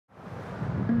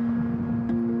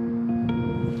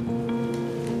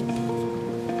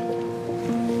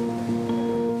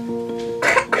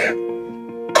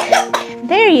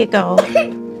you go.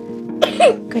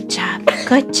 Good job.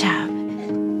 Good job.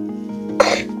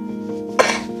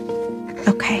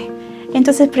 Okay.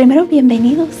 Entonces, primero,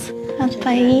 bienvenidos al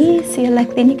país y a la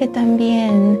clínica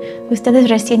también. Ustedes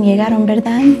recién llegaron,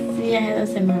 ¿verdad? Sí, hace 2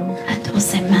 semanas. A 2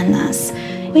 semanas.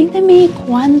 Cuéntame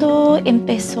cuándo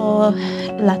empezó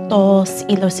la tos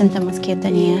y los síntomas que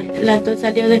tenía. La tos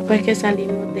salió después que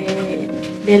salimos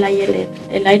del aire.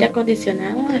 El aire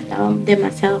acondicionado estaba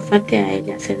demasiado fuerte, a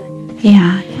ella hace daño.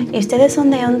 Ya. Y ustedes son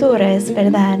de Honduras,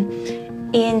 ¿verdad?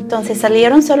 Y entonces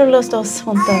salieron solo los dos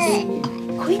juntos. Sí.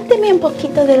 Cuénteme un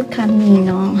poquito del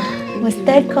camino.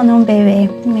 Usted con un bebé,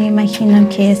 me imagino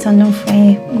que eso no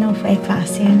fue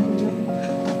fácil.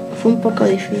 Fue un poco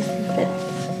difícil, pero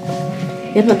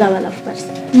Dios nos daba la fuerza.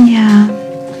 Ya.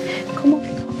 ¿Cómo?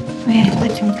 Voy a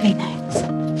echar un Kleenex.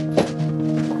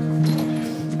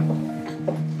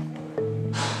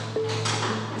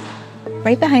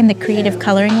 Right behind the creative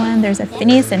coloring one, there's a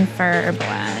Phineas and Ferb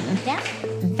one. Yeah.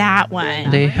 That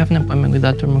one. They have an appointment with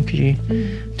Dr. Mukherjee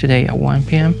today at 1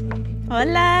 p.m.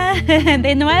 Hola,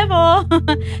 de nuevo.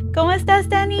 ¿Cómo estás,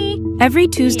 Dani? Every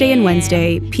Tuesday and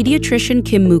Wednesday, pediatrician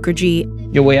Kim Mukherjee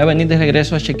Yo voy a venir de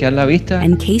regreso a chequear la vista.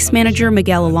 and case manager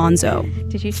Miguel Alonso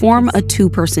form a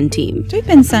 2-person team, Estoy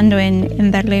pensando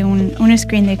en darle un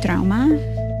screen de trauma.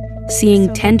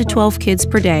 seeing 10 to 12 kids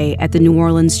per day at the New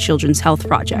Orleans Children's Health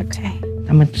Project. Okay.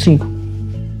 Dame 5.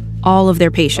 All of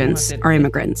their patients are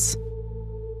immigrants.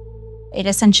 It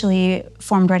essentially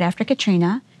formed right after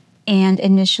Katrina and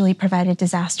initially provided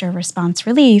disaster response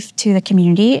relief to the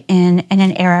community in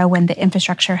an era when the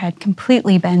infrastructure had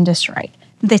completely been destroyed.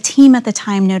 The team at the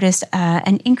time noticed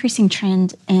an increasing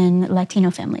trend in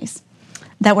Latino families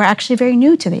that were actually very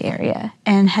new to the area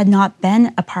and had not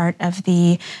been a part of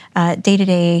the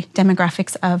day-to-day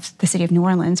demographics of the city of New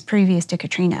Orleans previous to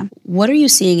Katrina. What are you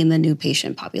seeing in the new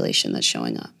patient population that's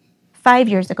showing up? 5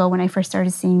 years ago, when I first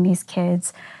started seeing these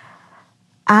kids,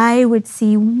 I would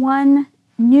see one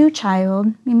new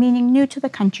child, meaning new to the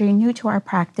country, new to our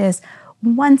practice,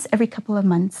 once every couple of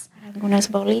months. Algunas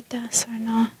bolitas or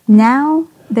no? Now,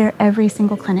 they're every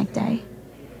single clinic day.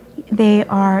 They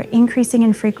are increasing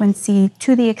in frequency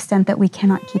to the extent that we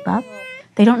cannot keep up.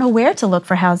 They don't know where to look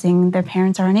for housing. Their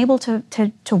parents are unable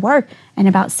to work. And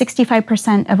about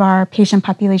 65% of our patient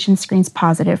population screens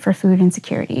positive for food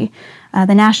insecurity.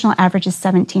 The national average is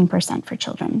 17% for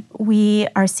children. We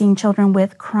are seeing children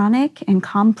with chronic and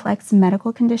complex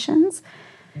medical conditions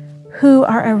who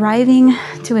are arriving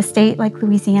to a state like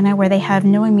Louisiana where they have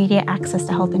no immediate access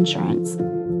to health insurance.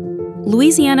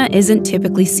 Louisiana isn't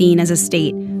typically seen as a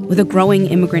state with a growing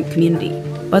immigrant community,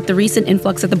 but the recent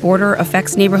influx at the border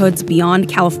affects neighborhoods beyond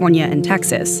California and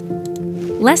Texas.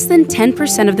 Less than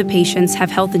 10% of the patients have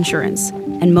health insurance,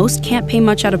 and most can't pay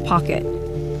much out of pocket.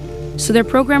 So their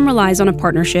program relies on a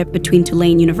partnership between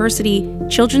Tulane University,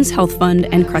 Children's Health Fund,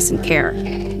 and Crescent Care.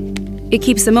 It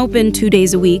keeps them open 2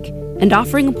 days a week and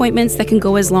offering appointments that can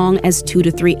go as long as 2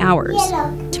 to 3 hours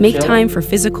to make time for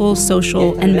physical,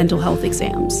 social, and mental health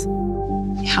exams.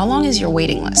 How long is your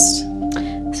waiting list?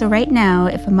 So right now,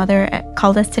 if a mother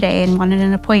called us today and wanted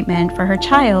an appointment for her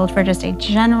child for just a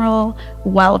general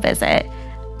well visit,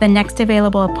 the next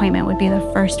available appointment would be the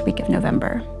first week of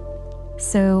November.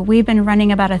 So we've been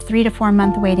running about a 3 to 4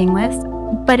 month waiting list,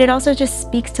 but it also just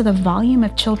speaks to the volume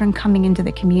of children coming into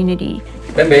the community.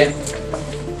 Ven.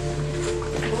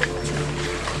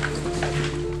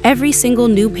 Every single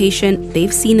new patient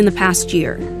they've seen in the past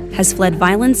year has fled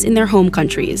violence in their home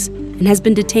countries and has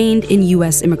been detained in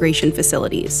U.S. immigration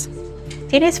facilities.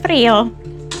 ¿Tienes frío?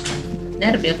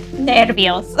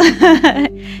 Nervios.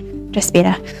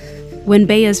 Respira. When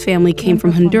Bea's family came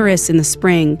from Honduras in the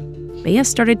spring, Bea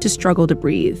started to struggle to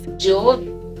breathe. Yo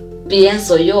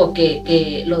pienso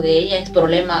que lo de ella es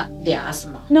problema de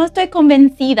asma. No estoy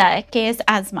convencida que es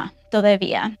asma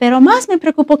todavía, pero más me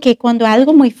preocupo que cuando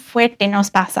algo muy fuerte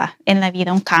nos pasa en la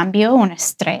vida, un cambio, un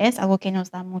estrés, algo que nos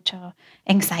da mucha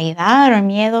ansiedad o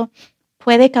miedo,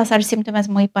 puede causar síntomas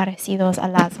muy parecidos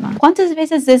al asma. ¿Cuántas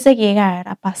veces desde llegar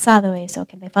ha pasado eso,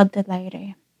 que le falta el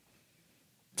aire?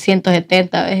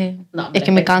 170 veces. No, Es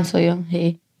que me canso yo,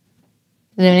 sí.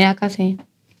 De venir acá, sí.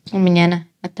 En la mañana,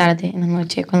 en la tarde, en la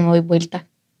noche, cuando me doy vuelta.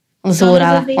 Cuando subo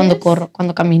grada, cuando corro,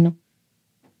 cuando camino.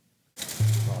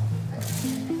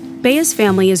 Bea's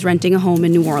family is renting a home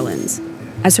in New Orleans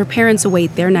as her parents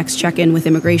await their next check-in with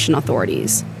immigration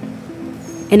authorities.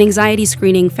 An anxiety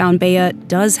screening found Bea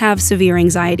does have severe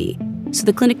anxiety, so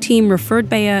the clinic team referred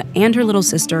Bea and her little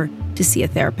sister to see a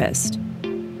therapist.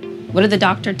 What did the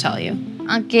doctor tell you?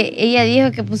 Aunque ella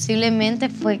dijo que posiblemente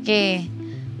fue que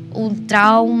un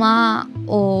trauma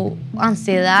o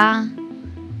ansiedad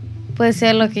puede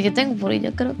ser lo que yo tengo, pero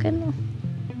yo creo que no.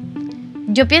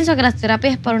 Yo pienso que las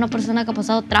terapias para una persona que ha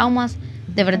pasado traumas,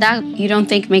 de verdad. You don't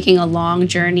think making a long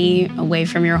journey away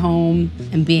from your home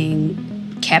and being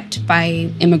kept by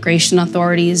immigration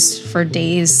authorities for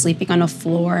days, sleeping on a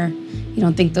floor, you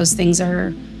don't think those things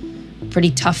are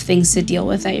pretty tough things to deal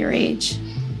with at your age?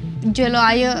 Yo lo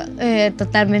hallo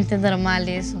totalmente normal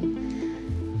eso.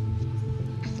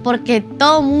 Porque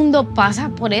todo mundo pasa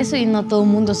por eso y no todo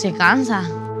mundo se cansa.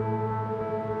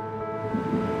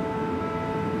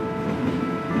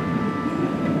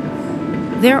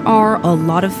 There are a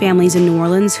lot of families in New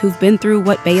Orleans who've been through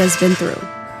what Bea's been through.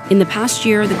 In the past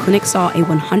year, the clinic saw a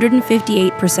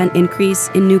 158%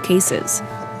 increase in new cases.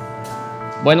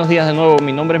 Buenos días de nuevo,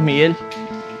 mi nombre es Miguel.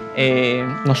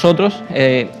 Nosotros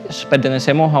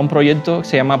pertenecemos a un proyecto que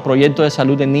se llama Proyecto de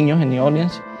Salud de Niños en New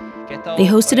Orleans. They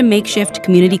hosted a makeshift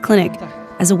community clinic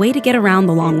as a way to get around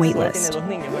the long wait list.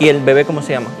 ¿Y el bebé cómo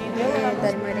se llama?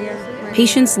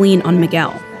 Patients lean on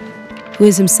Miguel, who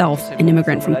is himself an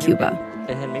immigrant from Cuba.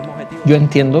 Yo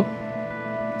entiendo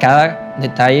cada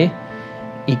detalle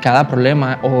y cada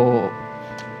problema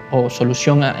o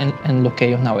solución en lo que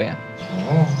ellos navegan.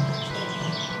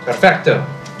 Oh, perfecto.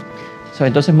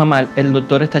 Entonces, mamá, el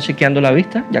doctor está chequeando la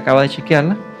vista, ya acaba de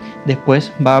chequearla.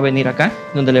 Después va a venir acá,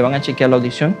 donde le van a chequear la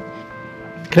audición.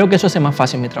 Creo que eso hace más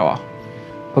fácil mi trabajo.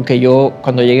 Porque yo,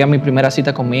 cuando llegué a mi primera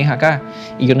cita con mi hija acá,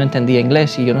 y yo no entendía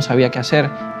inglés y yo no sabía qué hacer,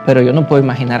 pero yo no puedo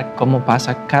imaginar cómo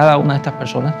pasa cada una de estas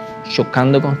personas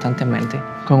chocando constantemente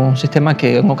con un sistema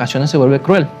que en ocasiones se vuelve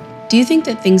cruel. Do you think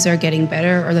that things are getting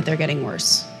better or that they're getting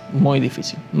worse? Muy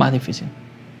difícil, más difícil.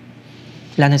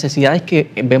 Las necesidades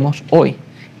que vemos hoy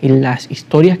y las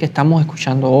historias que estamos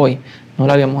escuchando hoy no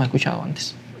las habíamos escuchado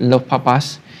antes. Los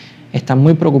papás están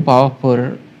muy preocupados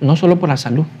no solo por la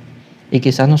salud, y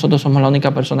quizás nosotros somos la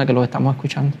única persona que los estamos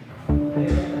escuchando.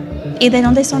 ¿Y de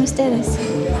dónde son ustedes?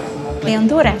 De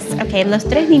Honduras. Ok, los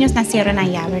 3 niños nacieron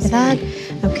allá, ¿verdad?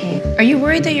 Okay. Are you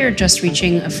worried that you're just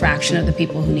reaching a fraction of the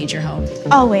people who need your help?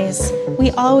 Always.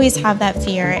 We always have that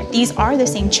fear. These are the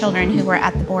same children who were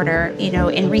at the border,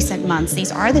 in recent months.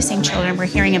 These are the same children we're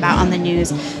hearing about on the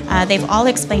news. They've all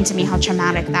explained to me how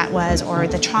traumatic that was, or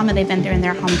the trauma they've been through in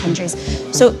their home countries.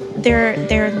 So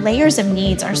their layers of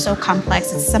needs are so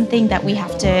complex. It's something that we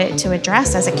have to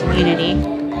address as a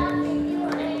community.